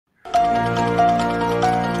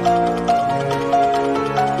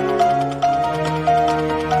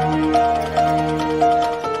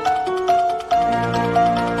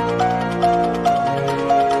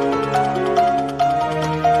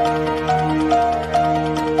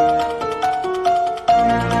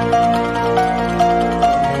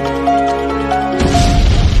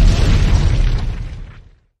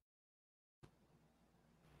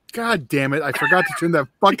God damn it. I forgot to turn that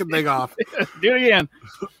fucking thing off. Do it again.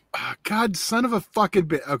 God, son of a fucking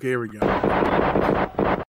bitch. Okay, here we go.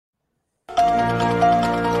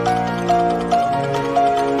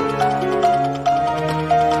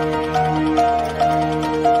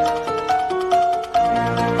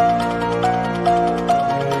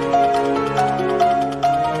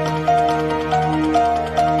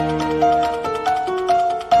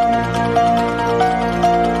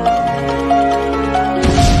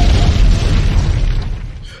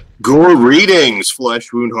 Greetings,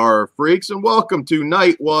 flesh wound horror freaks, and welcome to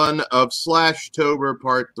night one of SLASHtober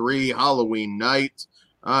Part 3, Halloween night.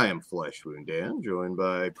 I am Flesh Wound Dan, joined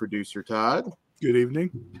by producer Todd. Good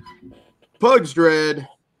evening. Pugs Dread.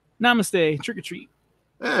 Namaste. Trick or treat.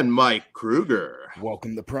 And Mike Kruger.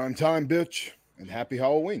 Welcome to prime time, bitch, and happy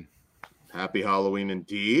Halloween. Happy Halloween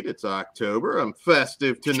indeed. It's October. I'm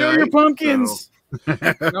festive tonight. Show your pumpkins.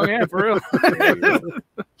 Oh, yeah, for real.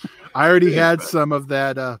 I already had some of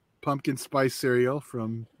that pumpkin spice cereal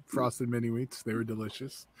from Frosted Mini Wheats. They were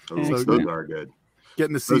delicious. Those are good.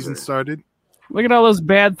 Getting the season started. Look at all those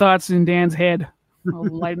bad thoughts in Dan's head. All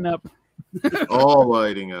lighten up. All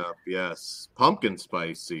lighting up, yes. Pumpkin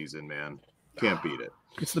spice season, man. Can't beat it.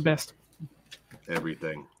 It's the best.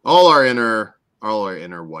 Everything. All our inner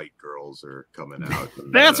white girls are coming out.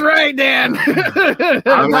 And, That's right, Dan.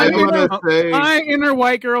 My inner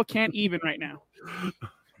white girl can't even right now.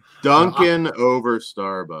 Dunkin' over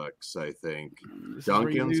Starbucks, I think.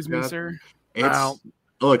 Dunkin's got. Sir.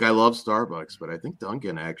 Look, I love Starbucks, but I think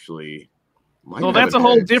Dunkin' actually might. Well, that's a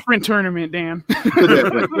whole different tournament, Dan.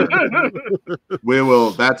 We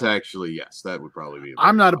will. That's actually, yes, that would probably be.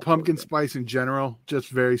 I'm not a pumpkin spice in general, just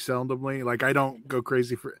very seldomly. Like, I don't go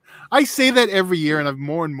crazy for it. I say that every year, and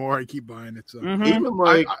more and more I keep buying it. So even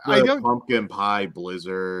like the pumpkin pie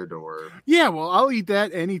blizzard or. Yeah, well, I'll eat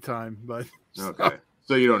that anytime, but. Okay.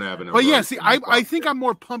 So you don't have an. But yeah, see, I think I'm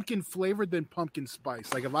more pumpkin flavored than pumpkin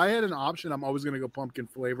spice. Like if I had an option, I'm always going to go pumpkin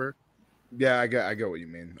flavor. Yeah, I get what you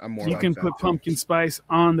mean. I'm more. You can put pumpkin spice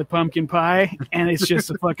on the pumpkin pie, and it's just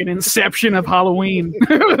a fucking inception of Halloween.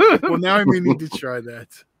 Well, now I may need to try that.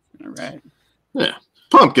 All right. Yeah,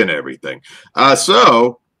 pumpkin everything.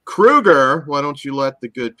 So Kruger, why don't you let the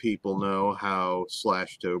good people know how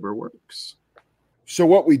SLASHtober works? So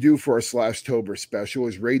what we do for our SLASHtober special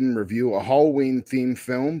is rate and review a Halloween-themed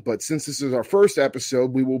film, but since this is our first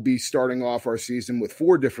episode, we will be starting off our season with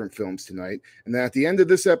 4 different films tonight, and then at the end of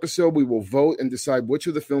this episode, we will vote and decide which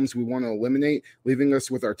of the films we want to eliminate, leaving us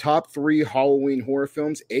with our top 3 Halloween horror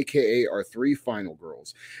films, aka our 3 final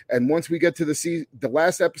girls. And once we get to the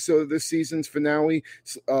last episode of this season's finale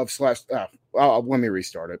of let me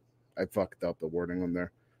restart it. I fucked up the wording on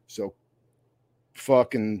there. So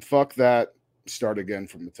fuck that. Start again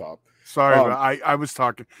from the top. Sorry, but I was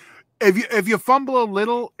talking. If you fumble a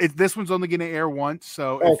little, this one's only going to air once.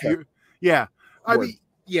 So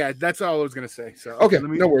that's all I was going to say. So okay,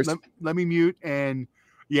 no worries. Let me mute and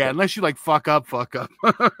unless you like fuck up. Okay.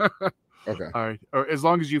 All right, or as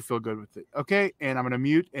long as you feel good with it. Okay, and I'm going to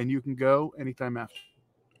mute and you can go anytime after.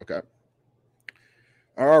 Okay.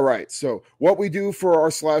 All right, so what we do for our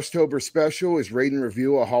SLASHtober special is rate and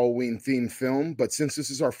review a Halloween-themed film, but since this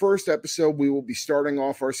is our first episode, we will be starting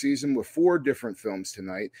off our season with 4 different films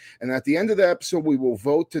tonight, and at the end of the episode, we will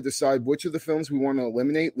vote to decide which of the films we want to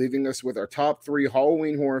eliminate, leaving us with our top 3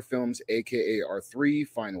 Halloween horror films, aka our 3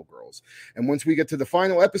 final girls. And once we get to the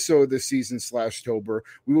final episode of this season, SLASHtober,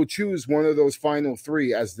 we will choose one of those final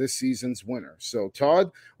 3 as this season's winner. So,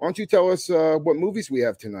 Todd, why don't you tell us what movies we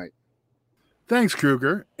have tonight? Thanks,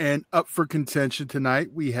 Kruger. And up for contention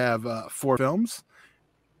tonight, we have 4 films,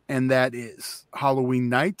 and that is Halloween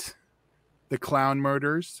Night, The Clown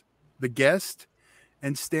Murders, The Guest,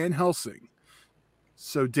 and Stan Helsing.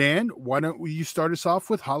 So, Dan, why don't you start us off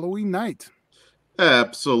with Halloween Night?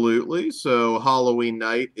 Absolutely. So, Halloween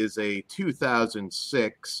Night is a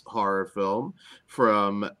 2006 horror film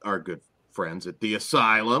from our good friends at The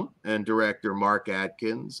Asylum and director Mark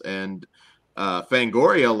Atkins and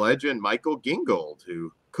Fangoria legend Michael Gingold,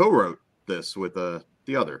 who co-wrote this with the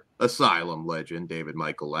other Asylum legend, David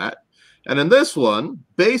Michael Latt. And in this one,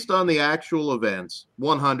 based on the actual events,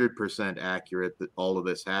 100% accurate that all of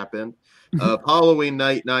this happened, of Halloween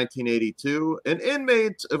Night 1982, an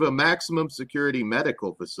inmate of a maximum security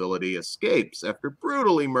medical facility escapes after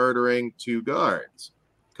brutally murdering 2 guards.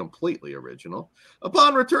 Completely original.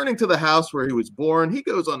 Upon returning to the house where he was born, he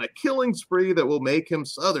goes on a killing spree that will make him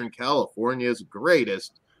Southern California's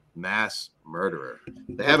greatest mass murderer.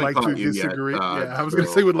 They haven't caught you yet. I was going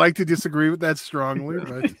to say would like to disagree with that strongly,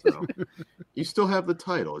 but so, you still have the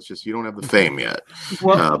title. It's just you don't have the fame yet.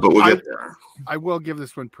 Well, but we'll get there. I will give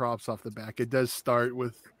this one props off the back. It does start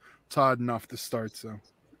with Todd enough to start. So,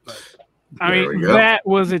 I mean, that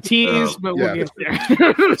was a tease, but we'll get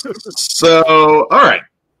there. So, all right.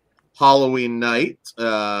 Halloween Night.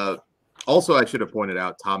 Also, I should have pointed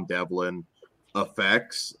out Tom Devlin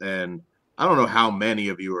effects. And I don't know how many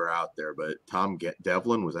of you are out there, but Tom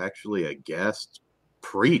Devlin was actually a guest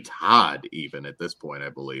pre-Todd even at this point, I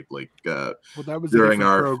believe. Like, well, that was during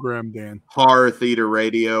our program, Dan. Horror Theater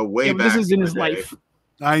Radio way back. This is in his life.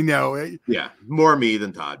 I know. Yeah, more me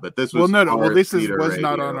than Todd, but this was this was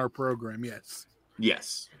not on our program.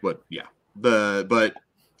 Yes, but yeah, but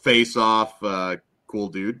Face Off, cool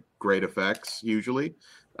dude, great effects usually.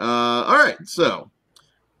 All right, so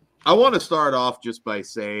I want to start off just by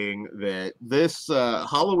saying that this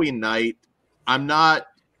Halloween Night, I'm not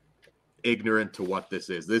ignorant to what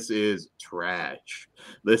this is. This is trash.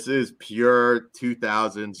 This is pure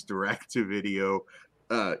 2000s direct-to-video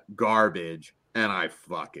garbage, and I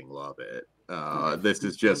fucking love it. This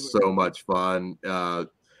is just so much fun.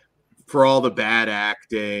 For all the bad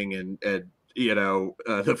acting and you know,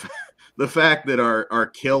 the fact that our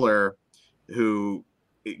killer who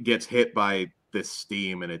gets hit by this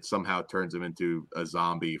steam and it somehow turns him into a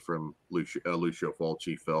zombie from Lucio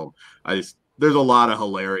Fulci film. There's a lot of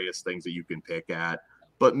hilarious things that you can pick at,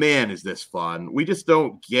 but man, is this fun. We just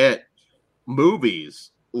don't get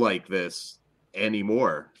movies like this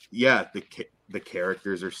anymore. Yeah, the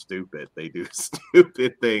characters are stupid. They do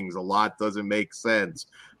stupid things. A lot doesn't make sense,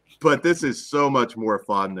 but this is so much more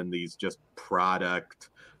fun than these just product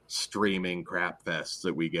streaming crap fests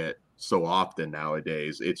that we get so often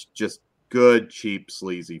nowadays. It's just good, cheap,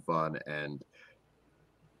 sleazy fun, and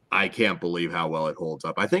I can't believe how well it holds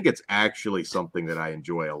up. I think it's actually something that I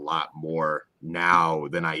enjoy a lot more now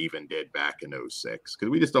than I even did back in 2006, because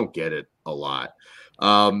we just don't get it a lot.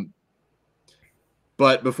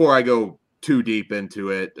 But before I go too deep into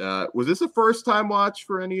it, was this a first-time watch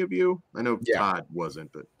for any of you? I know Todd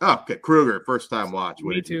wasn't, but okay, Kruger, first-time watch.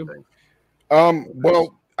 What did you think?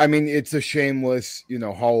 Well, I mean, it's a shameless,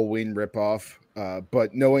 Halloween ripoff.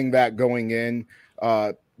 But knowing that going in,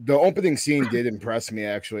 the opening scene did impress me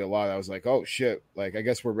actually a lot. I was like, oh shit, like I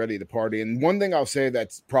guess we're ready to party. And one thing I'll say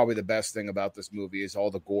that's probably the best thing about this movie is all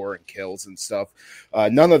the gore and kills and stuff.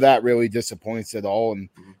 None of that really disappoints at all. And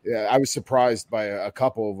I was surprised by a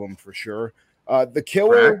couple of them for sure. The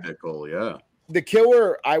killer, practical, yeah. The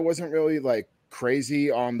killer, I wasn't really like crazy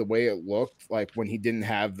on the way it looked, like when he didn't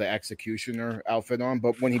have the executioner outfit on,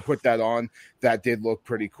 but when he put that on, that did look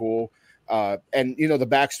pretty cool. And the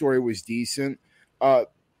backstory was decent.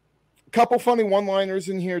 Couple funny one-liners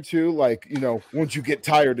in here too, like once you get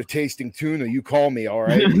tired of tasting tuna, you call me, all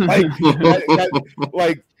right?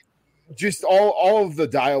 Like just all of the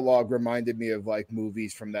dialogue reminded me of like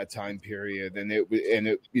movies from that time period, and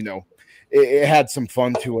it had some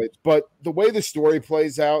fun to it. But the way the story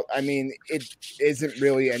plays out, I mean, it isn't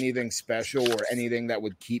really anything special or anything that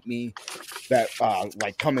would keep me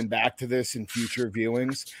like coming back to this in future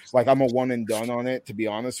viewings. Like I'm a one and done on it, to be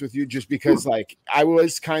honest with you, just because like I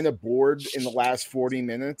was kind of bored in the last 40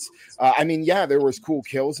 minutes. I mean, yeah, there was cool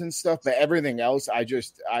kills and stuff, but everything else,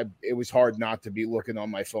 it was hard not to be looking on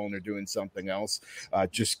my phone or doing something else,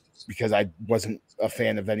 just because I wasn't a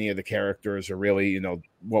fan of any of the characters or really,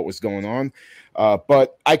 what was going on.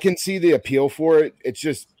 But I can see the appeal for it. It's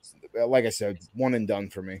just, like I said, one and done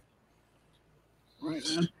for me. Right,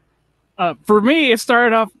 man. For me, it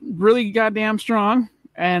started off really goddamn strong,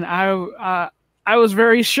 and I was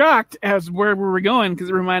very shocked as where we were going, because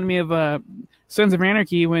it reminded me of Sons of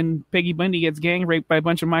Anarchy when Peggy Bundy gets gang raped by a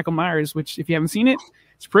bunch of Michael Myers, which if you haven't seen it,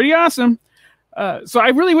 it's pretty awesome. So I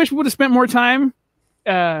really wish we would have spent more time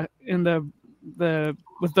in the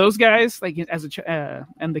with those guys, like as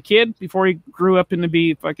and the kid before he grew up into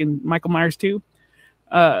be fucking Michael Myers too.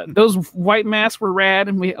 Those white masks were rad,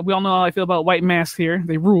 and we all know how I feel about white masks here.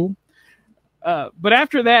 They rule. But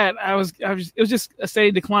after that, it was just a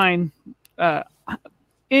steady decline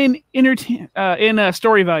in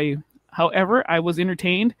story value. However, I was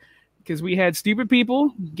entertained because we had stupid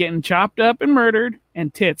people getting chopped up and murdered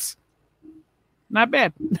and tits. Not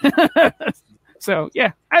bad. So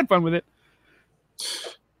yeah, I had fun with it.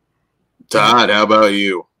 Todd, how about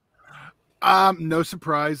you? No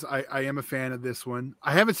surprise. I am a fan of this one.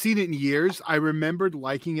 I haven't seen it in years. I remembered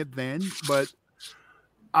liking it then, but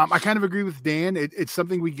I kind of agree with Dan. It's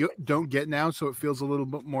something we don't get now, so it feels a little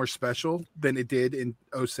bit more special than it did in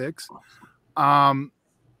 2006.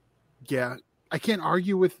 Yeah, I can't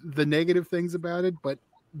argue with the negative things about it, but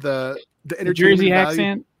the entertainment Jersey value,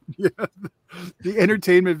 accent. Yeah, the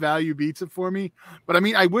entertainment value beats it for me. But I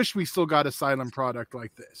mean, I wish we still got a silent product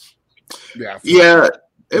like this. Yeah,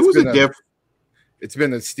 it was a different. It's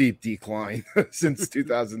been a steep decline since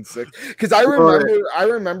 2006. Because I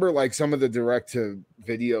remember like some of the direct to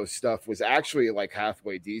video stuff was actually like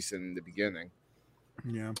halfway decent in the beginning.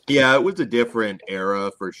 Yeah, it was a different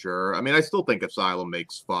era for sure. I mean, I still think Asylum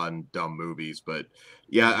makes fun, dumb movies, but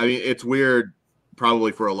yeah, I mean, it's weird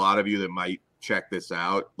probably for a lot of you that might check this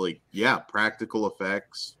out. Like, yeah, practical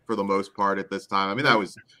effects for the most part at this time. I mean, that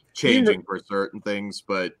was changing for certain things,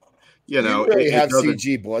 but you know, didn't really have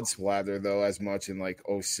CG blood splatter though as much in like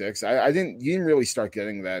 06. You didn't really start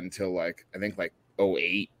getting that until like I think like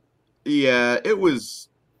 08. Yeah, it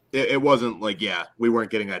wasn't like, we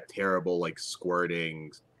weren't getting that terrible like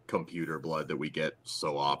squirting computer blood that we get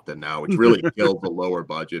so often now, which really killed the lower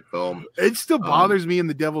budget film. It still bothers me in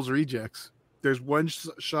The Devil's Rejects. There's one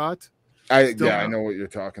shot. I know what you're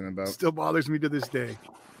talking about. Still bothers me to this day.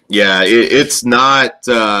 Yeah, it's not.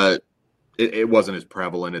 It wasn't as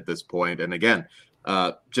prevalent at this point, and again,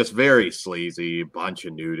 just very sleazy, bunch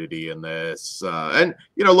of nudity in this. And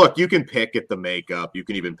you know, look, you can pick at the makeup, you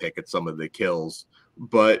can even pick at some of the kills,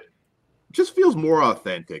 but just feels more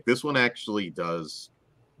authentic. This one actually does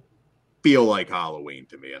feel like Halloween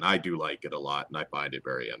to me, and I do like it a lot, and I find it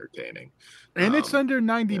very entertaining. And it's under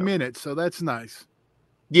 90 minutes, so that's nice.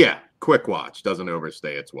 Yeah, quick watch, doesn't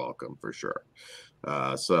overstay its welcome for sure.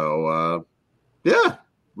 Yeah,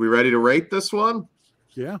 we ready to rate this one?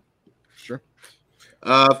 Yeah, sure.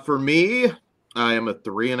 For me, I am a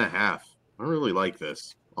 3.5. I really like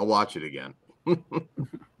this. I'll watch it again.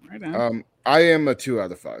 Right on. I am a 2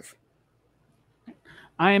 out of 5.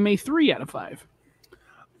 I am a 3 out of 5.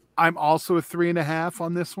 I'm also a 3.5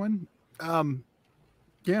 on this one.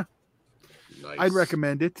 Yeah, Nice. I'd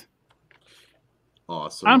recommend it.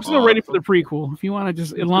 Awesome. I'm still ready for the prequel. If you want to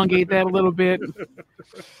just elongate that a little bit,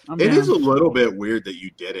 it is a little bit weird that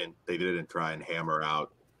they didn't try and hammer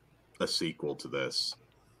out a sequel to this.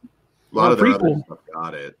 A lot of their other stuff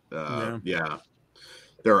got it. Yeah.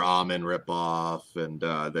 Their almond ripoff and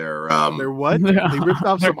their what? They ripped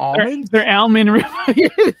off some almonds? Their almond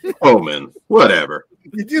ripoff. Almond, whatever.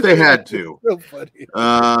 They had to. So funny.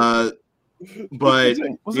 But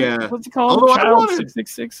what's it called? Although Child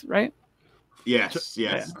 666, right? Yes.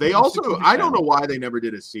 Yeah. They also, I don't know why they never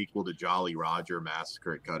did a sequel to Jolly Roger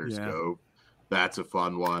Massacre at Cutter's Cove. That's a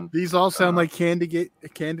fun one. These all sound like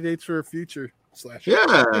candidates for a future slash.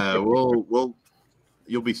 Yeah,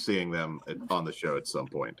 you'll be seeing them on the show at some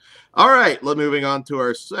point. All right, moving on to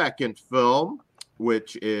our second film,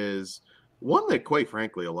 which is one that, quite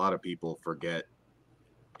frankly, a lot of people forget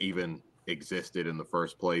even existed in the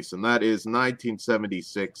first place, and that is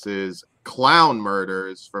 1976's Clown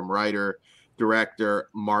Murders from writer-director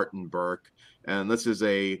Martin Burke. And this is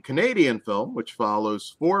a Canadian film which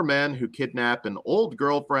follows 4 men who kidnap an old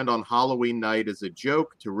girlfriend on Halloween night as a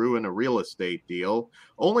joke to ruin a real estate deal,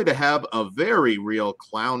 only to have a very real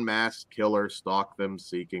clown mask killer stalk them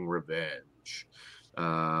seeking revenge.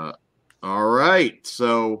 All right.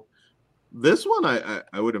 So this one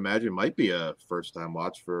I would imagine might be a first-time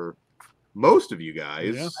watch for most of you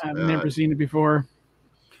guys. Yeah. I've never seen it before.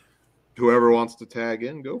 Whoever wants to tag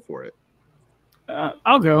in, go for it.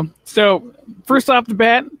 I'll go. So, first off the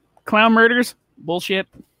bat, Clown Murders, bullshit.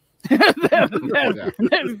 Call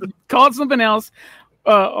it something else.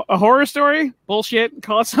 A horror story, bullshit.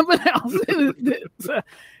 Call it something else. The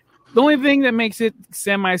only thing that makes it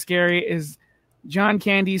semi-scary is John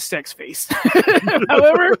Candy's sex face.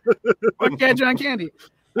 However, fuck yeah, John Candy.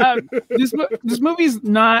 This movie's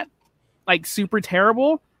not like super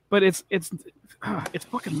terrible, but it's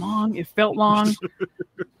fucking long. It felt long.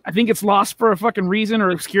 I think it's lost for a fucking reason or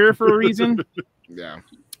obscure for a reason. Yeah.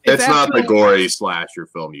 It's not the gory slasher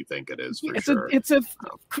film you think it is, for sure. It's a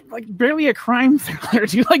like barely a crime thriller,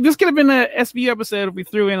 dude. Like this could have been a SVU episode if we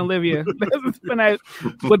threw in Olivia. And I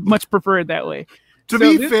would much prefer it that way. To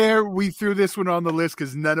be fair, we threw this one on the list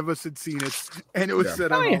because none of us had seen it, and it was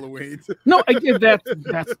set on Halloween. No,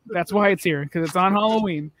 that's why it's here, because it's on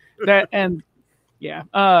Halloween.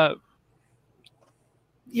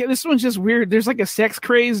 This one's just weird. There's like a sex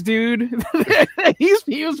crazed dude.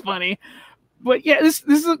 he was funny, but yeah, this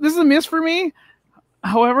is a miss for me.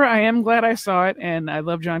 However, I am glad I saw it, and I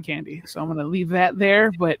love John Candy, so I'm gonna leave that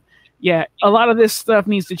there. But yeah, a lot of this stuff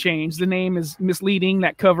needs to change. The name is misleading.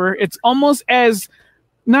 That cover, it's almost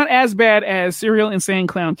not as bad as Serial Insane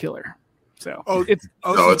Clown Killer. So it's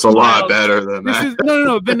a lot better than that.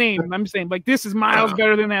 No, the name. I'm saying like this is miles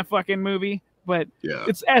better than that fucking movie, but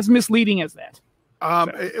it's as misleading as that.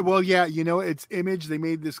 Well, yeah, it's Image. They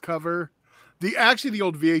made this cover. The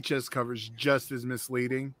old VHS cover is just as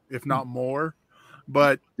misleading, if not more.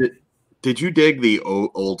 But Did you dig the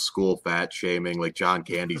old school fat shaming? Like John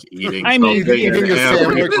Candy's eating I mean, something eating in a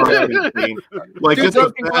every sandwich. fucking scene. Like Dude, just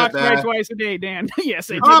a can fat clock right guy. twice a day, Dan.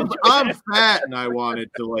 Yes, I did. I'm fat and I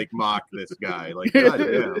wanted to like mock this guy. Like,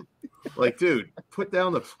 goddamn. Like, dude, put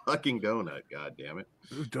down the fucking donut. God damn it.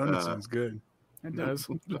 Ooh, donut sounds good. It does.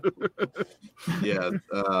 Yeah.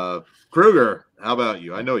 Kruger, how about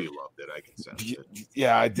you? I know you loved it. I can sense it.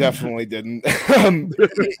 Yeah, I definitely didn't.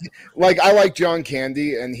 Like, I like John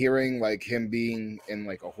Candy, and hearing like him being in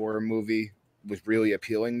like a horror movie was really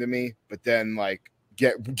appealing to me. But then like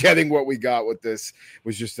getting what we got with this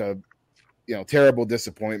was just a terrible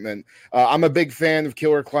disappointment. I'm a big fan of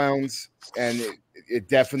Killer Clowns, and it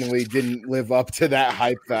definitely didn't live up to that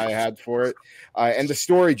hype that I had for it. And the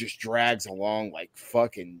story just drags along like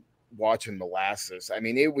fucking watching molasses. I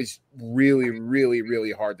mean, it was really, really,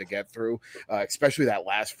 really hard to get through, especially that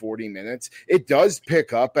last 40 minutes. It does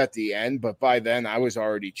pick up at the end, but by then I was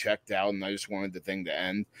already checked out and I just wanted the thing to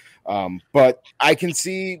end. But I can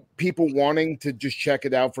see people wanting to just check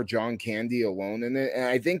it out for John Candy alone in it. And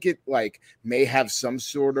I think it like may have some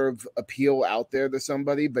sort of appeal out there to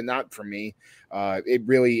somebody, but not for me. It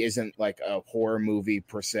really isn't like a horror movie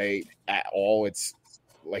per se at all. It's,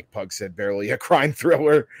 like Pug said, barely a crime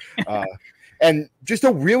thriller. And just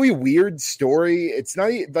a really weird story. It's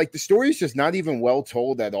not like the story is just not even well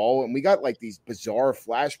told at all. And we got like these bizarre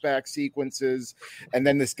flashback sequences. And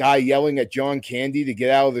then this guy yelling at John Candy to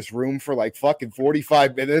get out of this room for like fucking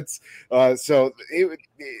 45 minutes. I say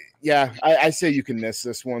you can miss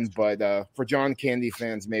this one. But for John Candy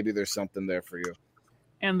fans, maybe there's something there for you.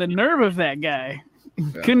 And the nerve of that guy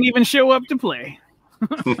couldn't even show up to play.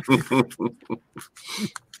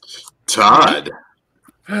 Todd.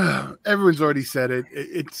 Everyone's already said it.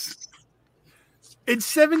 It's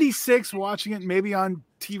 76. Watching it maybe on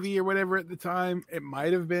TV or whatever at the time, it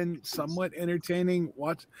might have been somewhat entertaining.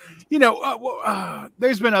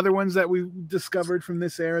 There's been other ones that we've discovered from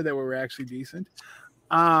this era that were actually decent.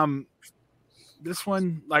 This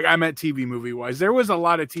one, like I meant TV movie wise, there was a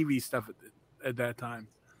lot of TV stuff at that time.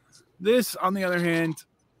 This, on the other hand,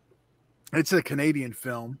 it's a Canadian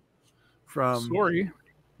film from. Sorry.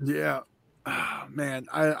 Yeah. Oh, man,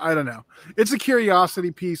 I don't know. It's a curiosity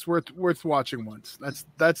piece worth watching once.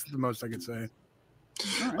 That's the most I could say.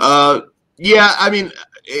 Yeah, I mean,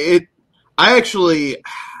 I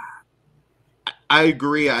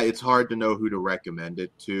agree. It's hard to know who to recommend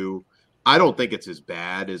it to. I don't think it's as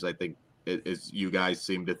bad as I think as you guys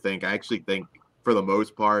seem to think. I actually think for the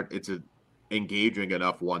most part, it's a engaging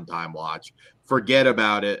enough one-time watch. Forget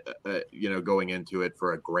about it, going into it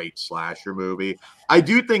for a great slasher movie. I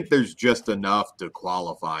do think there's just enough to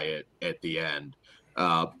qualify it at the end.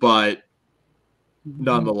 But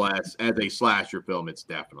nonetheless, as a slasher film, it's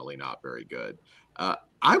definitely not very good. I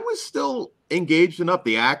was still engaged enough.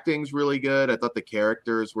 The acting's really good. I thought the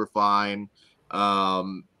characters were fine.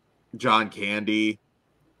 John Candy,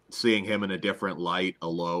 seeing him in a different light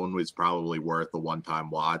alone was probably worth a one-time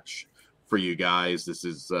watch for you guys. This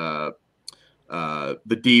is the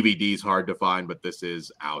DVD's hard to find, but this is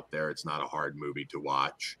out there. It's not a hard movie to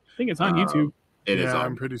watch. I think it's on YouTube. It is.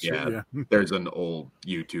 I'm pretty sure. Yeah. There's an old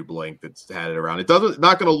YouTube link that's had it around. It's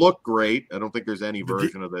not going to look great. I don't think there's any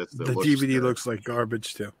version of this. That the DVD looks like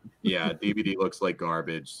garbage too. Yeah, DVD looks like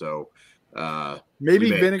garbage. So maybe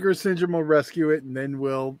Vinegar Syndrome will rescue it, and then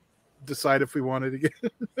we'll decide if we wanted to get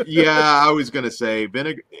it. Yeah, I was going to say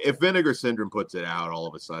if Vinegar Syndrome puts it out, all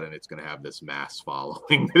of a sudden it's going to have this mass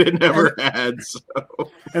following that it never had. So.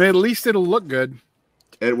 And at least it'll look good.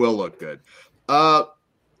 It will look good.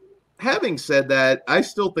 Having said that, I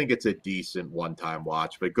still think it's a decent one-time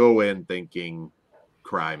watch, but go in thinking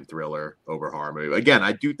crime thriller over horror movie. Again,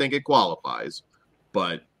 I do think it qualifies,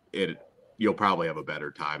 but you'll probably have a better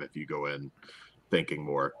time if you go in thinking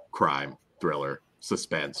more crime thriller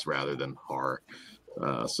suspense rather than horror.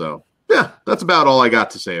 So yeah, that's about all I got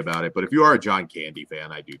to say about it. But if you are a John Candy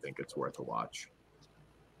fan, I do think it's worth a watch.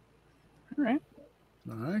 All right.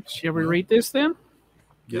 All right. Shall we rate this then?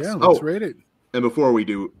 Yeah, let's rate it. And before we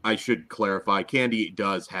do, I should clarify, Candy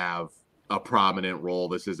does have a prominent role.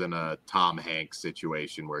 This isn't a Tom Hanks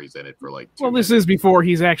situation where he's in it for like 2 minutes. This is before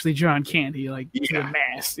he's actually John Candy, like the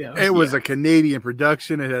mask. Yeah. It was a Canadian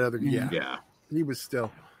production. It had other Yeah. He was still.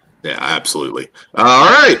 Yeah, absolutely. All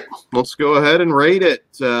right, let's go ahead and rate it.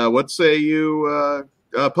 What say you,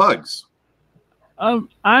 Pugs? I'm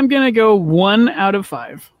gonna go 1 out of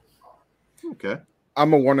 5. Okay.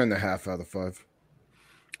 I'm a 1.5 out of 5.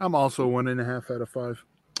 I'm also 1.5 out of 5.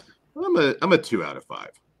 I'm a 2 out of 5.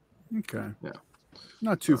 Okay. Yeah.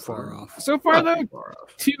 Not too far off. So far, though,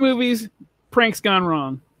 2 movies, pranks gone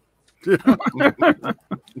wrong.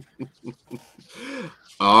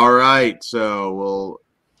 All right, so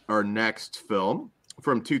our next film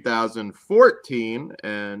from 2014,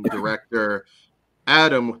 and director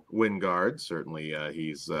Adam Wingard. Certainly,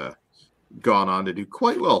 he's gone on to do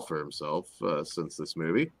quite well for himself since this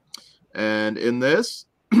movie. And in this,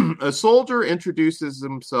 a soldier introduces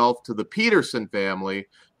himself to the Peterson family,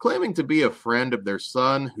 claiming to be a friend of their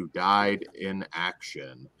son who died in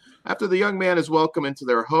action. After the young man is welcomed into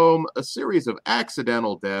their home, a series of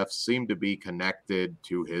accidental deaths seem to be connected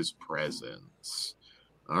to his presence.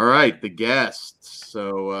 All right, The Guest.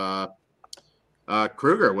 So,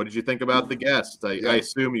 Kruger, what did you think about The Guest? I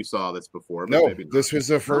assume you saw this before. But No, maybe not. this was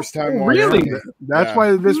the first time. Really? That's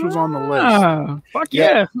why this was on the list. Fuck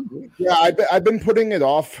yeah. Yeah, I've been putting it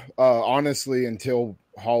off, honestly, until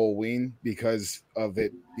Halloween because of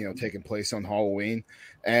it, taking place on Halloween.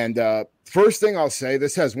 And first thing I'll say,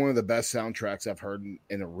 this has one of the best soundtracks I've heard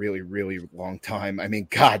in a really, really long time. I mean,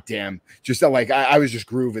 goddamn, just like I was just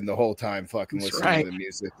grooving the whole time, fucking listening to the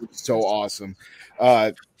music. It's so awesome.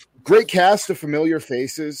 Great cast of familiar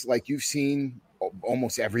faces, like you've seen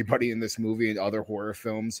almost everybody in this movie and other horror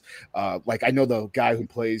films. Like I know the guy who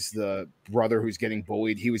plays the brother who's getting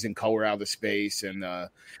bullied. He was in Color Out of Space, and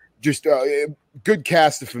just good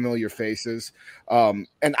cast of familiar faces.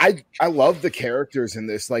 And I love the characters in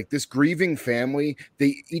this. Like this grieving family,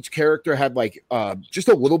 each character had like just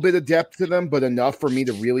a little bit of depth to them, but enough for me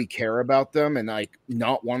to really care about them and like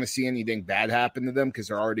not want to see anything bad happen to them because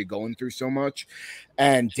they're already going through so much.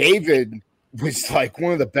 And David was like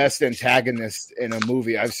one of the best antagonists in a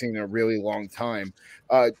movie I've seen in a really long time.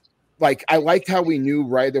 Like I liked how we knew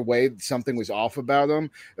right away something was off about him,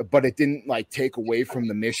 but it didn't like take away from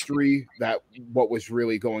the mystery that what was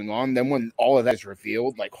really going on. Then when all of that is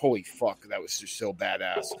revealed, like holy fuck, that was just so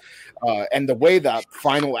badass. And the way that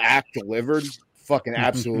final act delivered, fucking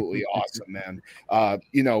absolutely awesome, man.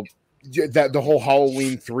 That the whole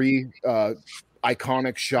Halloween 3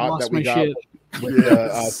 iconic shot that we got. Shit. With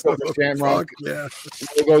Silver Shamrock. Yeah.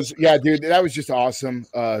 It goes, yeah, dude, that was just awesome.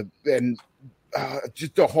 And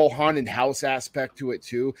just the whole haunted house aspect to it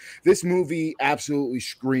too. This movie absolutely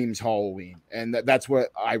screams Halloween, and that's what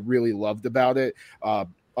I really loved about it.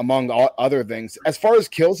 Among all other things, as far as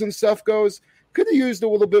kills and stuff goes, could have used a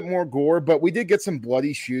little bit more gore, but we did get some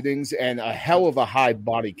bloody shootings and a hell of a high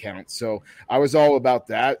body count. So I was all about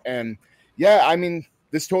that. And yeah, I mean,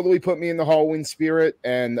 this totally put me in the Halloween spirit,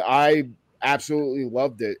 and I absolutely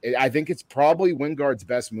loved it. I think it's probably Wingard's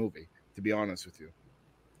best movie, to be honest with you.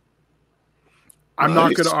 I'm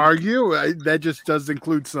not going to argue. That just does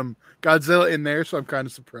include some Godzilla in there, so I'm kind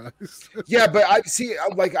of surprised. Yeah, but I see,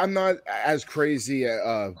 like, I'm not as crazy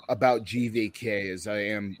about GVK as I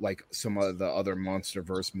am like some of the other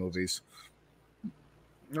MonsterVerse movies.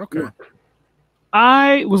 Okay.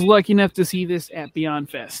 I was lucky enough to see this at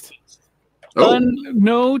Beyond Fest.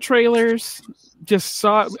 No trailers, just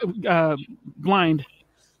saw it blind.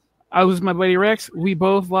 I was with my buddy Rex. We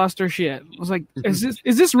both lost our shit. I was like, is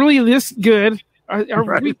this really this good?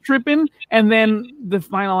 Are we tripping? And then the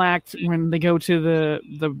final act when they go to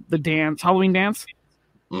the dance, Halloween dance,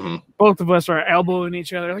 both of us are elbowing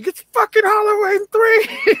each other like it's fucking Halloween 3.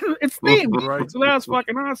 It's themed. Right. So that was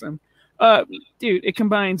fucking awesome. Dude, it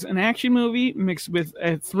combines an action movie mixed with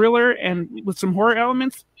a thriller and with some horror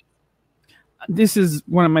elements. This is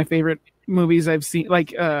one of my favorite movies I've seen,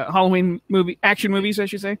 like Halloween action movies, I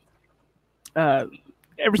should say. Ever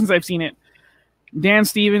since I've seen it. Dan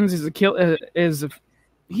Stevens is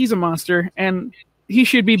he's a monster, and he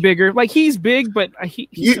should be bigger. Like he's big, but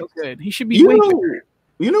he's so good. He should be way bigger.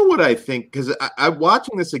 You know what I think? Because I'm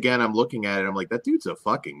watching this again. I'm looking at it. I'm like, that dude's a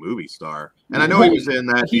fucking movie star. And I know he was in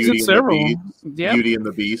that Beauty and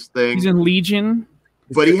the Beast thing. He's in Legion.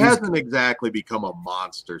 But he hasn't exactly become a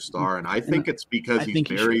monster star, and I think it's because he's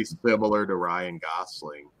very similar to Ryan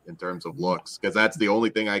Gosling in terms of looks. Because that's the only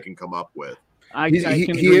thing I can come up with. He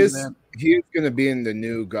is going to be in the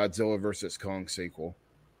new Godzilla vs. Kong sequel.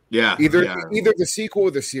 Yeah, either the sequel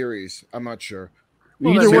or the series. I'm not sure.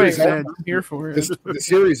 Well, either way, I'm here for it. The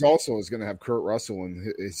series also is going to have Kurt Russell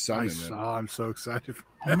and his son in it. I'm so excited.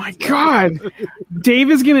 Oh my god,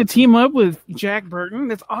 Dave is going to team up with Jack Burton.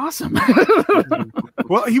 That's awesome.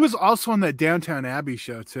 Well, he was also on that Downtown Abbey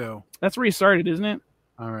show too. That's where he started, isn't it?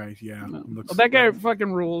 All right, yeah. Well, that guy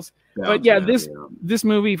fucking rules. But yeah, this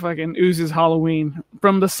movie fucking oozes Halloween.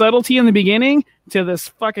 From the subtlety in the beginning to this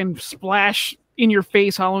fucking splash in your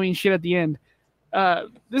face Halloween shit at the end.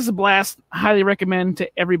 This is a blast. Highly recommend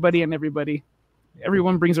to everybody and everybody.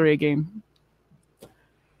 Everyone brings their A game.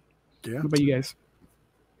 Yeah. What about you guys?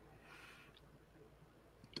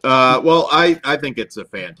 Well, I think it's a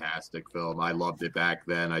fantastic film. I loved it back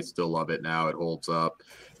then. I still love it now. It holds up.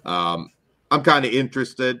 I'm kind of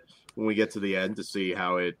interested when we get to the end to see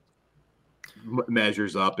how it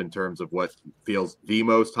measures up in terms of what feels the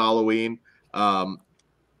most Halloween. I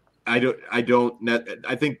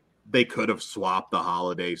think they could have swapped the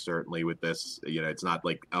holiday certainly with this. It's not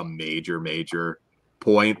like a major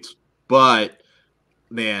point, but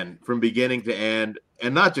man, from beginning to end,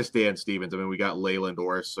 and not just Dan Stevens. I mean, we got Leyland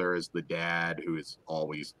Orser as the dad, who is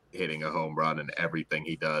always hitting a home run in everything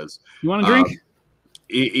he does. You want to drink?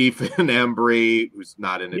 Ethan Embry, who's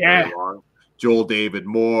not in it very long. Joel David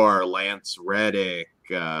Moore, Lance Reddick.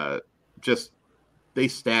 Just they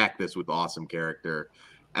stack this with awesome character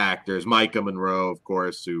actors. Micah Monroe, of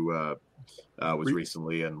course, who was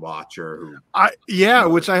recently in Watcher.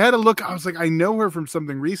 Which I had to look. I was like, I know her from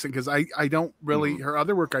something recent because I don't really her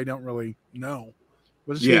other work. I don't really know.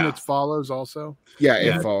 Was she in It Follows also? Yeah,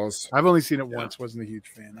 It Follows. I've only seen it once. Wasn't a huge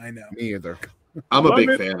fan. I know. Me either. I'm a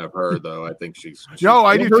big fan of her, though. I think she's I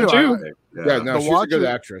do too. She's a good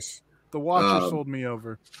actress. The Watcher sold me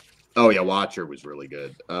over. Oh yeah, Watcher was really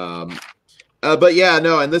good. But yeah,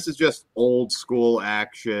 no, and this is just old school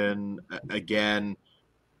action again.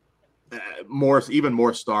 Even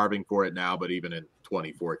more starving for it now, but even in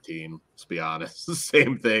 2014, let's be honest, the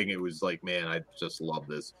same thing. It was like, man, I just love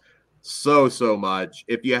this so much.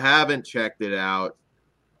 If you haven't checked it out,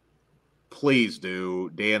 please do.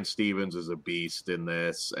 Dan Stevens is a beast in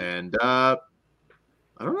this, and I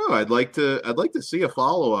don't know. I'd like to see a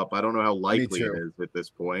follow up. I don't know how likely it is at this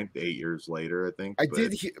point. 8 years later, I think.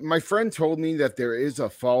 My friend told me that there is a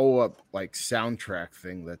follow up like soundtrack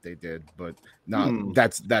thing that they did, but not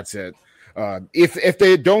that's it. If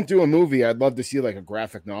they don't do a movie, I'd love to see like a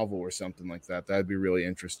graphic novel or something like that. That'd be really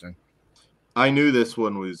interesting. I knew this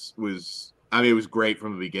one was. I mean, it was great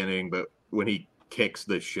from the beginning, but when he kicks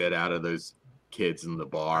the shit out of those kids in the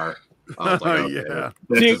bar, I was like, okay,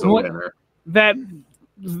 this is a winner.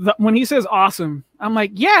 When he says awesome, I'm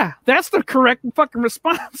like, yeah, that's the correct fucking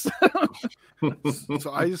response.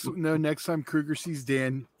 So I just know next time Kruger sees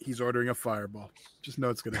Dan, he's ordering a Fireball. Just know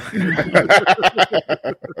it's going to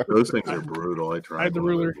happen. Those things are brutal. I had the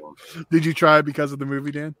ruler. Did you try it because of the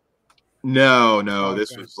movie, Dan? No. Okay.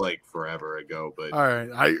 This was like forever ago. But all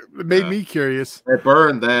right, it made me curious. It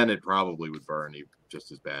burned then. It probably would burn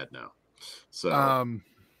just as bad now. So,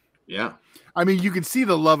 yeah. I mean, you can see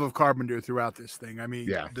the love of Carpenter throughout this thing. I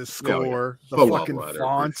mean, the score, the fucking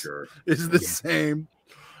font is the same.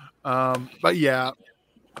 But yeah,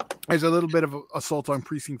 there's a little bit of Assault on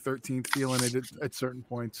Precinct 13 feeling it at certain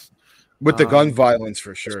points. With the gun violence,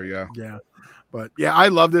 for sure, yeah. Yeah. But yeah, I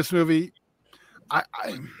love this movie.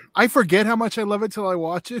 I forget how much I love it till I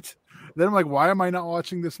watch it. Then I'm like, why am I not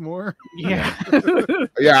watching this more? Yeah.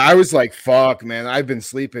 Yeah, I was like, fuck, man. I've been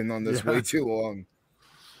sleeping on this way too long.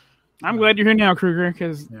 I'm glad you're here now, Kruger,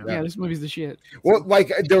 because this movie's the shit. Well, like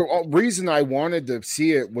the reason I wanted to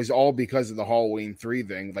see it was all because of the Halloween 3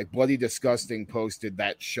 thing. Like Bloody Disgusting posted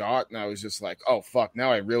that shot, and I was just like, oh fuck,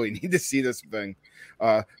 now I really need to see this thing.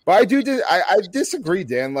 But I disagree,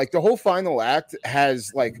 Dan. Like the whole final act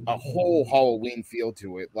has like a whole Halloween feel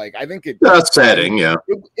to it. Like I think setting,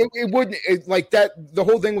 it wouldn't like that. The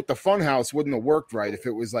whole thing with the funhouse wouldn't have worked right if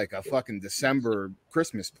it was like a fucking December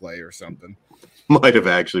Christmas play or something. Might have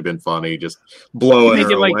actually been funny, just blowing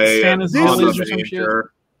her away. Santa's Village or some shit.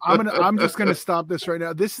 I'm just gonna stop this right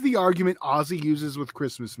now. This is the argument Ozzy uses with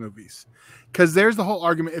Christmas movies, because there's the whole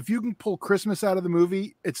argument. If you can pull Christmas out of the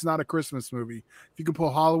movie, it's not a Christmas movie. If you can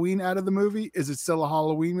pull Halloween out of the movie, is it still a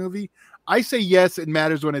Halloween movie? I say yes. It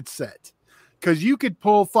matters when it's set, because you could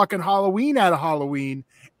pull fucking Halloween out of Halloween,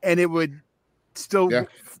 and it would still work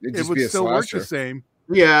the same.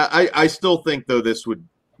 Yeah, I still think though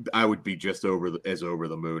I would be just over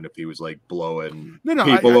the moon if he was like blowing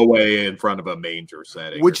people away in front of a manger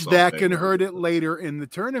setting, which that can hurt it later in the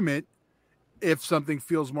tournament if something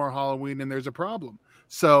feels more Halloween and there's a problem.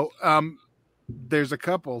 So there's a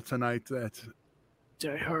couple tonight that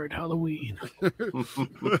Die Hard Halloween.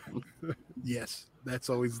 Yes, that's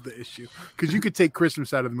always the issue, because you could take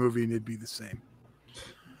Christmas out of the movie and it'd be the same.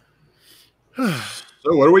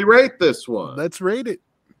 So what do we rate this one? Let's rate it.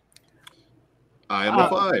 I am a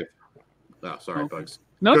 5. Oh, sorry, Bugs.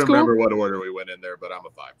 No, it's cool. Remember what order we went in there, but I'm a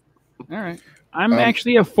 5. All right. I'm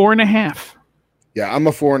actually a 4.5. Yeah, I'm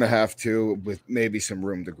a 4.5 too, with maybe some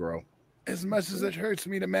room to grow. As much as it hurts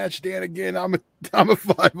me to match Dan again, I'm a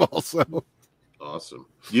 5 also. Awesome.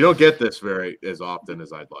 You don't get this as often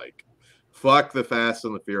as I'd like. Fuck the Fast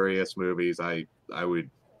and the Furious movies. I would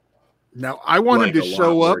Now I want Like him a to lot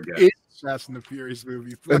show more up guys. in Fast and the Furious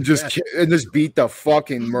movie and just beat the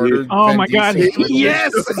fucking murdered. Oh Vin my God! Diesel.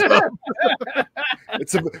 Yes.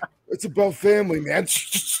 It's about family, man.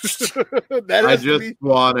 That I has to just be-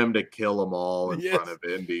 want him to kill them all in Yes. front of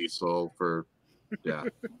Vin Diesel for, yeah.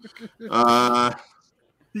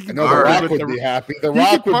 He I can know All The right. Rock would be happy. The He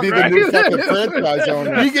Rock can would be part- the new fucking franchise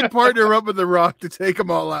owner. He can partner up with The Rock to take them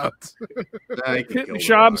all out. I can kill The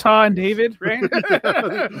Shabs, Rock. Ha, and David, right?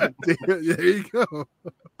 There you go.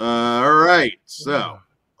 All right, so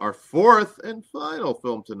our fourth and final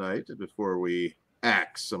film tonight, before we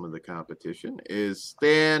axe some of the competition, is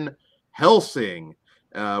Stan Helsing,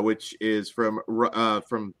 which is from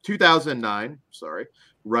 2009. Sorry,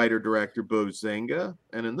 writer-director Bo Zenga,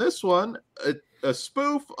 and in this one, a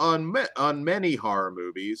spoof on many horror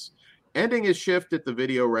movies. Ending his shift at the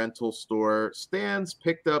video rental store, Stan's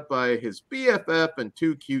picked up by his BFF and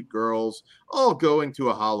two cute girls, all going to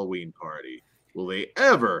a Halloween party. Will they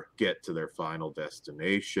ever get to their final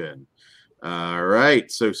destination? All right,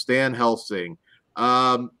 so Stan Helsing.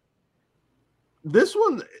 This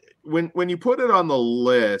one, when you put it on the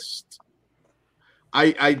list,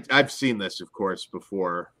 I've seen this, of course,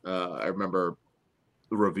 before. I remember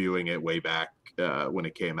reviewing it way back when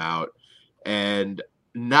it came out and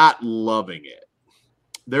not loving it.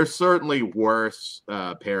 There's certainly worse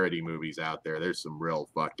parody movies out there. There's some real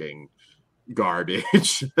fucking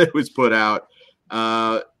garbage that was put out.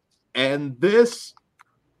 And this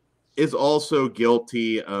is also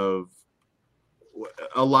guilty of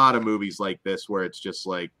a lot of movies like this where it's just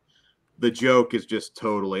like the joke is just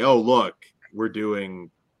totally, oh, look, we're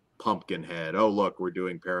doing Pumpkinhead. Oh, look, we're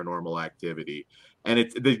doing Paranormal Activity. And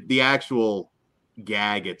it's the actual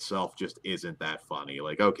gag itself just isn't that funny.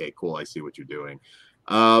 Like, okay, cool, I see what you're doing.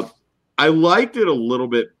 I liked it a little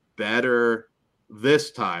bit better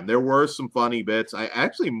this time. There were some funny bits. I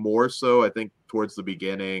actually more so, I think, towards the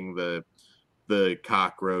beginning, the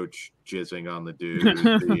cockroach jizzing on the dude.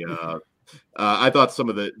 I thought some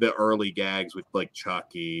of the early gags with like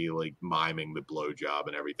Chucky, like miming the blowjob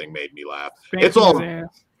and everything made me laugh. It's all,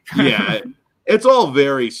 yeah, it's all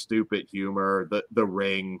very stupid humor. The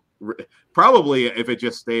Ring, probably if it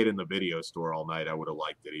just stayed in the video store all night, I would have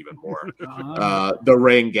liked it even more. The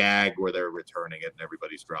Ring gag where they're returning it and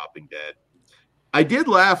everybody's dropping dead. I did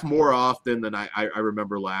laugh more often than I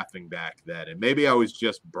remember laughing back then, and maybe I was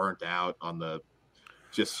just burnt out on the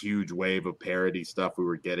just huge wave of parody stuff we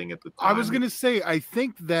were getting at the time. I was going to say, I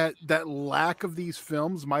think that lack of these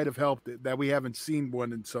films might have helped it, that we haven't seen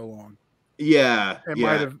one in so long. Yeah.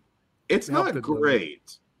 Might have. It's not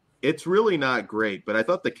great. It's really not great, but I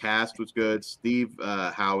thought the cast was good. Steve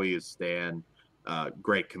Howie is Stan,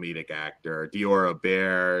 great comedic actor. Diora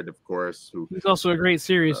Baird, of course. He's also a great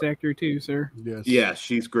serious actor too, sir. Yes. Yeah,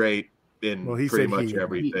 she's great in pretty much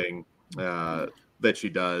everything that she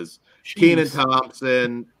does. Kenan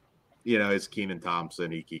Thompson, is Kenan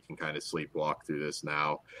Thompson. He can kind of sleepwalk through this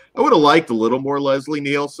now. I would have liked a little more Leslie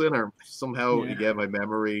Nielsen, or somehow, again, my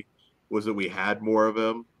memory was that we had more of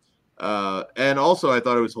him. And also, I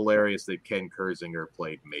thought it was hilarious that Ken Kersinger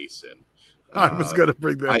played Mason. I was going to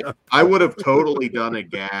bring that up. I would have totally done a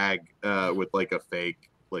gag with like a fake,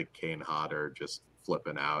 like Kane Hodder just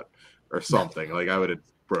flipping out or something. Like I would have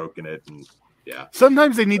broken it and. Yeah.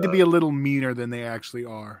 Sometimes they need to be a little meaner than they actually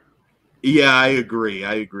are. Yeah, I agree.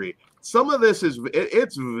 Some of this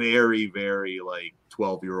it's very, very like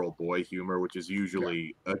 12-year-old boy humor, which is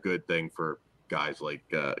usually a good thing for guys like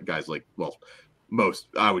well, most,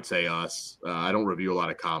 I would say us. I don't review a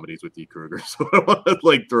lot of comedies with you, Kruger, so I don't want to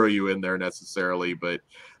like throw you in there necessarily, but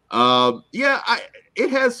it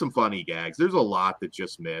has some funny gags. There's a lot that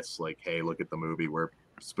just miss, like, hey, look at the movie we're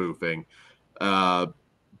spoofing.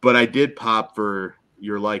 But I did pop for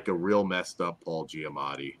 "You're Like a Real Messed Up Paul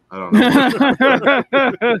Giamatti." I don't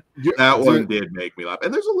know. That one did make me laugh.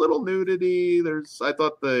 And there's a little nudity. I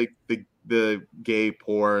thought the gay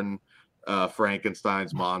porn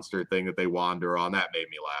Frankenstein's monster thing that they wander on, that made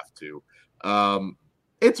me laugh too.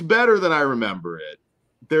 It's better than I remember it.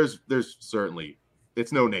 There's certainly,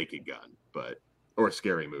 it's no Naked Gun, or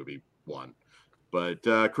Scary Movie 1. But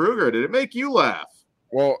Kruger, did it make you laugh?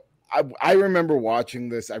 Well, I remember watching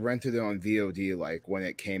this. I rented it on VOD like when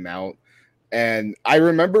it came out, and I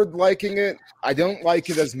remembered liking it. I don't like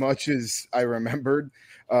it as much as I remembered,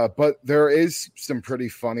 but there is some pretty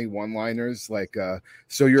funny one-liners. Like,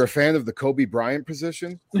 so you're a fan of the Kobe Bryant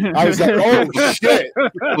position? I was like, oh shit!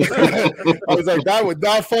 I was like, that would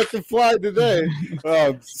not fucking fly today.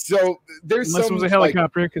 So there's unless some, it was a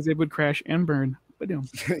helicopter, because it would crash and burn.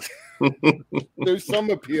 But there's some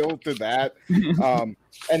appeal to that.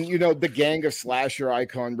 And the gang of slasher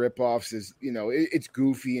icon ripoffs is, it's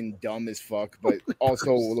goofy and dumb as fuck, but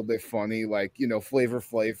also a little bit funny, like, Flavor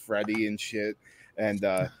Flav Freddy and shit, and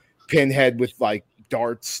Pinhead with like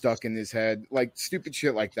darts stuck in his head, like stupid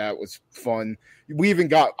shit like that was fun. We even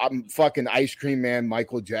got fucking Ice Cream Man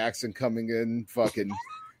Michael Jackson coming in, fucking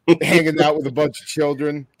hanging out with a bunch of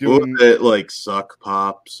children doing it like suck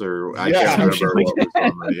pops, or I can't remember what was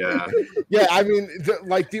on it. Yeah. I mean,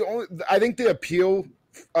 I think the appeal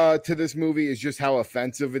to this movie is just how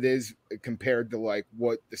offensive it is compared to like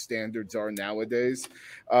what the standards are nowadays.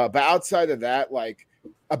 But outside of that, like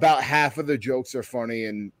about half of the jokes are funny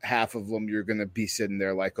and half of them you're gonna be sitting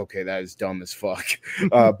there like, okay, that is dumb as fuck.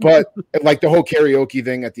 But like the whole karaoke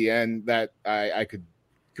thing at the end, that I could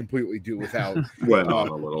completely do without. Went on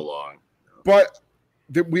a little long, but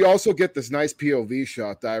we also get this nice POV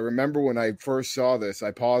shot that I remember when I first saw this.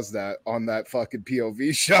 I paused that on that fucking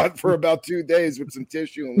POV shot for about 2 days with some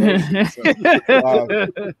tissue and lotion.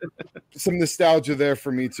 So, some nostalgia there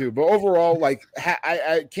for me too. But overall, like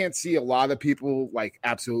I can't see a lot of people like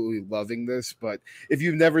absolutely loving this. But if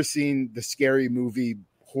you've never seen the Scary Movie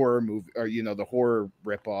horror movie, or the horror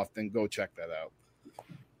ripoff, then go check that out.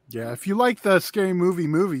 Yeah, if you like the Scary Movie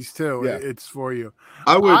movies too, it's for you.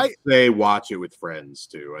 I would say watch it with friends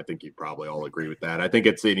too. I think you'd probably all agree with that. I think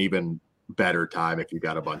it's an even better time if you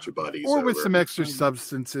got a bunch of buddies. Or with some extra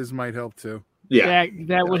substances might help too. Yeah.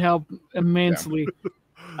 That would help immensely.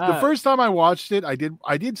 Yeah. The first time I watched it, I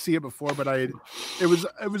did see it before, but it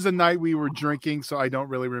was a night we were drinking, so I don't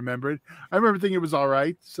really remember it. I remember thinking it was all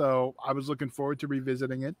right, so I was looking forward to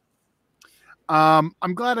revisiting it. I'm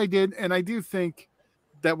glad I did, and I do think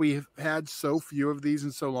that we've had so few of these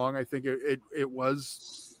in so long. I think it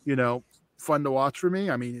was, fun to watch for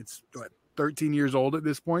me. I mean, it's 13 years old at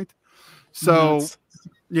this point. So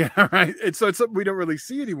yeah, right. It's something we don't really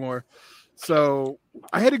see anymore. So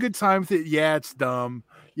I had a good time with it. Yeah, it's dumb.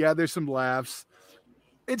 Yeah, there's some laughs.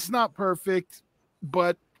 It's not perfect,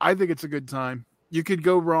 but I think it's a good time. You could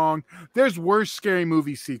go wrong. There's worse Scary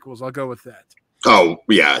Movie sequels. I'll go with that. Oh,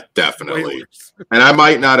 yeah, definitely. And I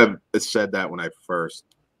might not have said that when I first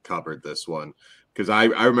covered this one, because I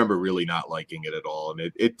remember really not liking it at all.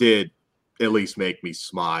 And it did at least make me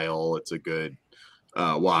smile. It's a good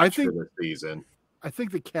watch for this season. I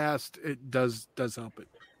think the cast, it does help it.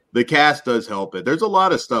 The cast does help it. There's a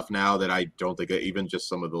lot of stuff now that I don't think, even just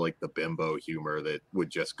some of the bimbo humor that would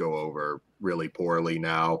just go over really poorly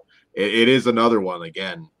now. It is another one,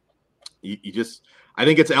 again. You just, I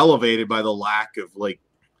think it's elevated by the lack of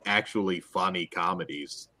actually funny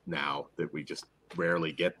comedies now that we just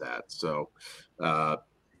rarely get that. So,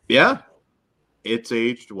 yeah, it's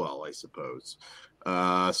aged well, I suppose.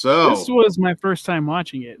 So this was my first time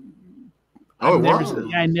watching it. Oh,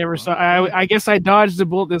 I never saw. I guess I dodged the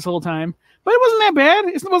bullet this whole time, but it wasn't that bad.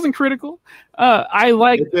 It wasn't critical. I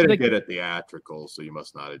liked. It didn't get it theatrical, so you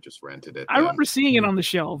must not have just rented it. I remember seeing it on the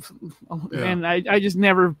shelf, and I just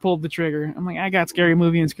never pulled the trigger. I'm like, I got Scary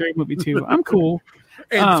Movie and Scary Movie 2. I'm cool.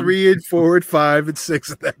 And 3 and 4 and 5 and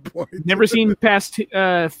 6 at that point. Never seen past.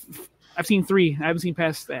 I've seen 3. I haven't seen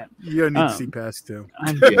past that. You don't need to see past 2.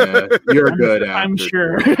 You're good. I'm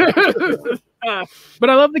sure. But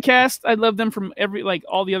I love the cast. I love them from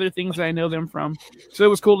all the other things that I know them from. So it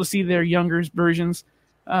was cool to see their younger versions.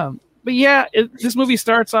 But yeah, this movie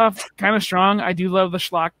starts off kind of strong. I do love the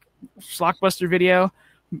Schlockbuster video,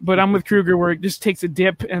 but I'm with Kruger where it just takes a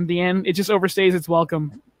dip, and the end it just overstays its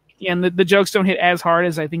welcome, and the jokes don't hit as hard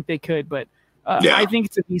as I think they could. But I think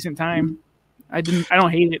it's a decent time. I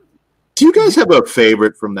don't hate it. Do you guys have a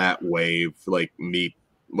favorite from that wave? Meet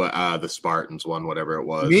the Spartans one, whatever it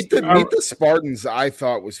was. Meet the Spartans, I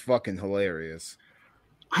thought was fucking hilarious.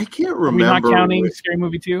 I can't remember. Are we not counting Scary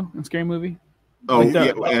Movie 2 and Scary Movie? Oh,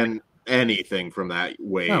 and anything from that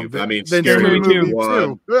wave. No, I mean, Scary Movie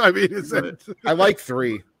 1. I mean, I like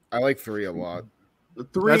 3. I like 3 a lot.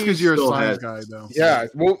 That's because you're a science guy, though. Yeah,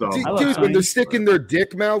 well, dude, when they're sticking their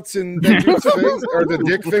dick mouths in that dude's face, or the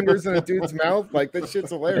dick fingers in a dude's mouth, that shit's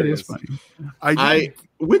hilarious. It is funny.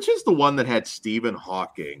 Which is the one that had Stephen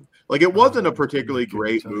Hawking? It wasn't a particularly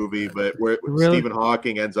great movie, but where Stephen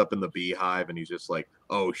Hawking ends up in the beehive and he's just like,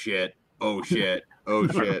 oh shit, oh shit, oh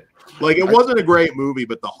shit. It wasn't a great movie,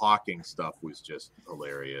 but the Hawking stuff was just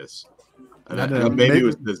hilarious. Maybe it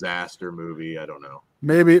was a disaster movie. I don't know.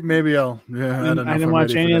 Maybe I'll. Yeah, I don't know. I didn't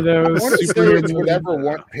watch any of those. I want to say it's whatever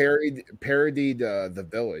one parodied The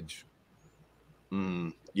Village.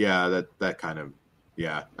 Yeah, that kind of.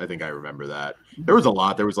 Yeah, I think I remember that. There was a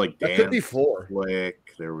lot. There was that could be 4.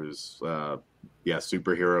 Flick. There was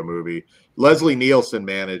superhero movie. Leslie Nielsen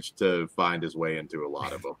managed to find his way into a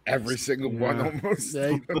lot of them. Every single one almost.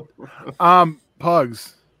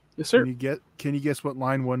 Pugs. Yes, sir. Can you guess what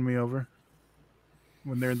line won me over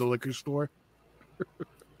when they're in the liquor store?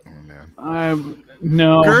 Oh man.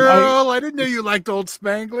 No. Girl, I didn't know you liked Old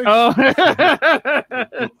Spanglish. Oh.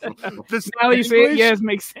 Now you say it, yes,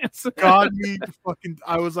 makes sense. God, me fucking.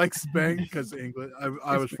 I was like Spang because English.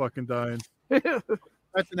 I was fucking dying.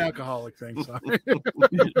 That's an alcoholic thing, sorry.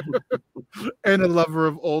 And a lover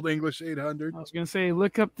of old English 800. I was gonna say,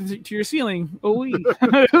 look up to your ceiling. Oh,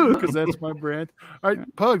 because that's my brand. All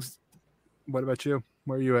right, Pugs. What about you?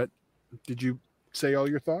 Where are you at? Did you say all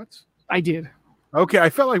your thoughts? I did. Okay, I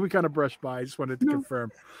felt like we kind of brushed by. I just wanted to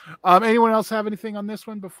confirm. Anyone else have anything on this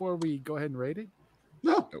one before we go ahead and rate it?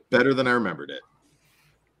 No, better than I remembered it.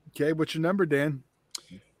 Okay, what's your number, Dan?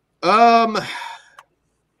 A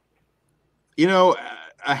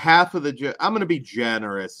half of the. I'm going to be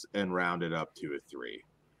generous and round it up to a 3.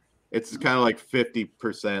 It's kind of like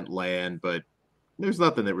 50% land, but there's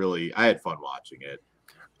nothing that really. I had fun watching it.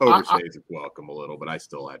 Overstays its welcome a little, but I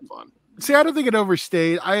still had fun. See, I don't think it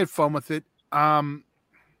overstayed. I had fun with it. I'm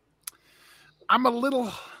a little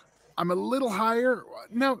higher.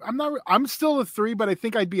 No, I'm not. I'm still a 3, but I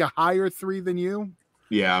think I'd be a higher 3 than you.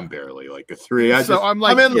 Yeah, I'm barely like a 3. I'm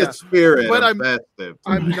in the spirit, but I'm festive.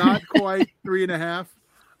 I'm not quite 3.5.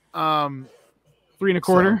 3.25.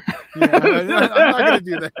 So, yeah, I'm not gonna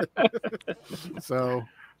do that. So,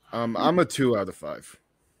 I'm a 2 out of 5.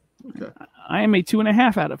 Okay. I am a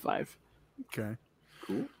 2.5 out of 5. Okay,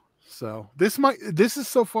 cool. So this is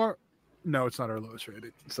so far. No, it's not our lowest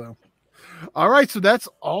rated. So, all right. So that's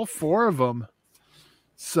all 4 of them.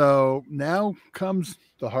 So now comes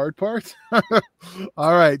the hard part.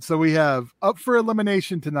 All right. So we have up for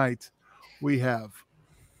elimination tonight. We have.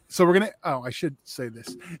 So we're gonna. Oh, I should say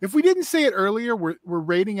this. If we didn't say it earlier, we're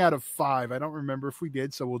rating out of 5. I don't remember if we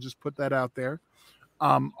did, so we'll just put that out there.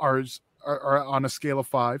 Ours are on a scale of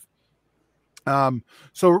 5.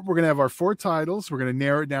 So we're gonna have our 4 titles. We're gonna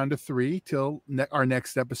narrow it down to 3 till our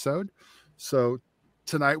next episode. So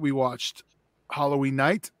tonight we watched Halloween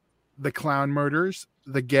Night, The Clown Murders,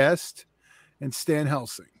 The Guest, and Stan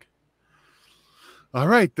Helsing. All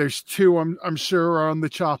right, there's 2 I'm sure are on the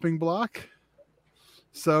chopping block.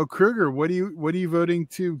 So Kruger, what are you voting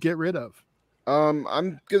to get rid of?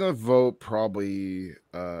 I'm gonna vote probably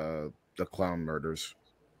The Clown Murders.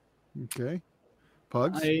 Okay.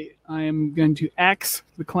 Pugs? I am going to axe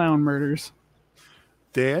The Clown Murders.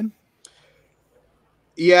 Dan?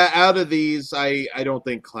 Yeah, out of these, I don't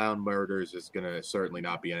think Clown Murders is going to certainly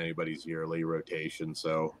not be anybody's yearly rotation,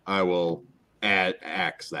 so I will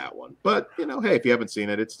axe that one. But, hey, if you haven't seen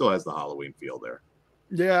it, it still has the Halloween feel there.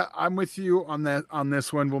 Yeah, I'm with you on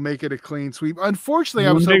this one. We'll make it a clean sweep. Unfortunately,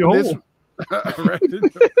 I was hoping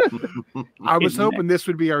I was hoping this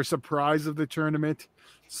would be our surprise of the tournament.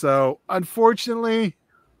 So, unfortunately,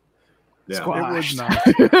 it was not.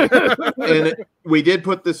 And we did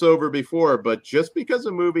put this over before, but just because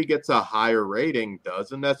a movie gets a higher rating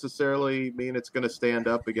doesn't necessarily mean it's going to stand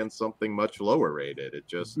up against something much lower rated. It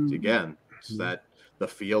just, again, it's that the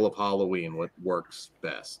feel of Halloween, what works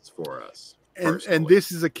best for us. And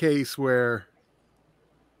this is a case where,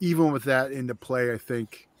 even with that into play, I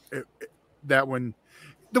think that one.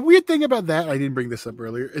 The weird thing about that, I didn't bring this up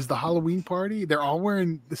earlier, is the Halloween party. They're all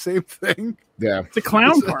wearing the same thing. Yeah. It's a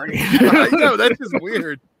clown party. I know, that's just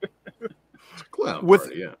weird. It's a clown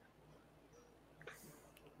party, yeah.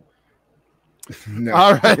 No.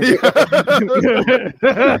 All right.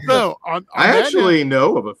 So, I actually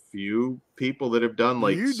know of a few people that have done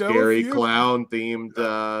like scary clown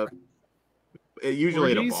themed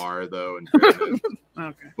usually Orgies? at a bar though,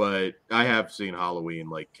 Okay. But I have seen Halloween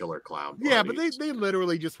like killer clown parties. Yeah, but they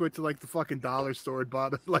literally just went to like the fucking dollar store and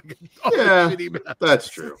bought like shitty masks. That's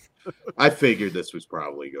true. I figured this was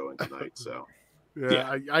probably going tonight, so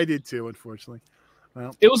yeah. I did too, unfortunately.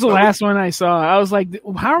 Well, it was the last one I saw. I was like,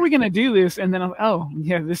 how are we going to do this? And then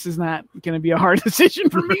this is not going to be a hard decision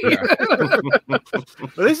for me.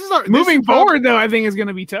 This is moving forward though, I think it's going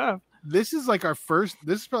to be tough. This is like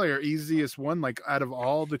this is probably our easiest one, like out of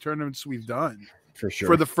all the tournaments we've done. For sure.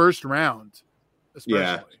 For the first round. Especially.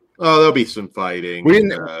 Yeah. Oh, there'll be some fighting.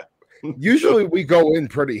 Usually we go in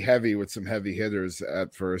pretty heavy with some heavy hitters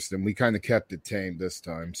at first, and we kind of kept it tame this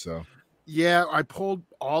time. So yeah, I pulled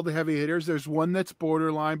all the heavy hitters. There's one that's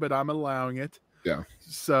borderline, but I'm allowing it. Yeah.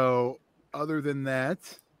 So other than that,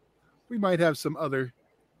 we might have some other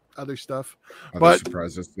stuff. Other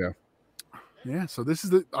surprises, yeah. Yeah, so this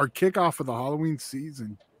is our kickoff of the Halloween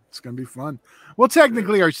season. It's going to be fun. Well,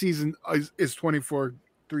 technically our season is 24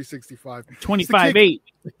 365. 25-8.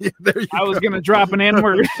 Yeah, there you I was go. going to drop an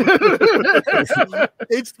N-word.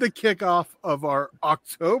 It's the kickoff of our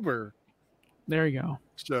October There you go.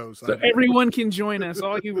 shows. So everyone can join us.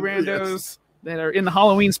 All you randos that are in the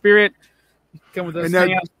Halloween spirit, come with us. And now-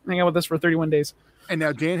 hang out with us for 31 days. And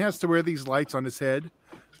now Dan has to wear these lights on his head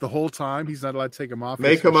the whole time. He's not allowed to take them off. Make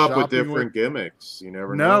He has them to up with shopping different gimmicks. You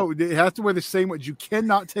never know. No, it has to wear the same ones. You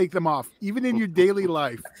cannot take them off, even in your daily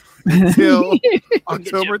life, until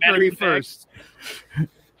October battery 31st.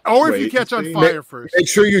 Or if you Wait catch and on see. fire first. Make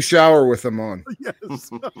sure you shower with them on. Yes.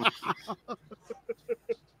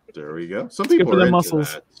 There we go. Some good people for are the into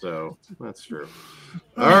muscles. that, so that's true.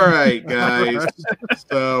 All right, guys.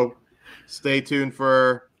 So stay tuned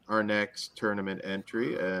for our next tournament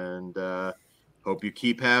entry, and hope you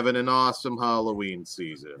keep having an awesome Halloween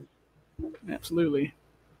season. Absolutely.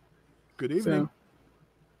 Good evening.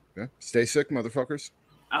 So, Yeah. Stay sick, motherfuckers.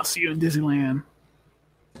 I'll see you in Disneyland.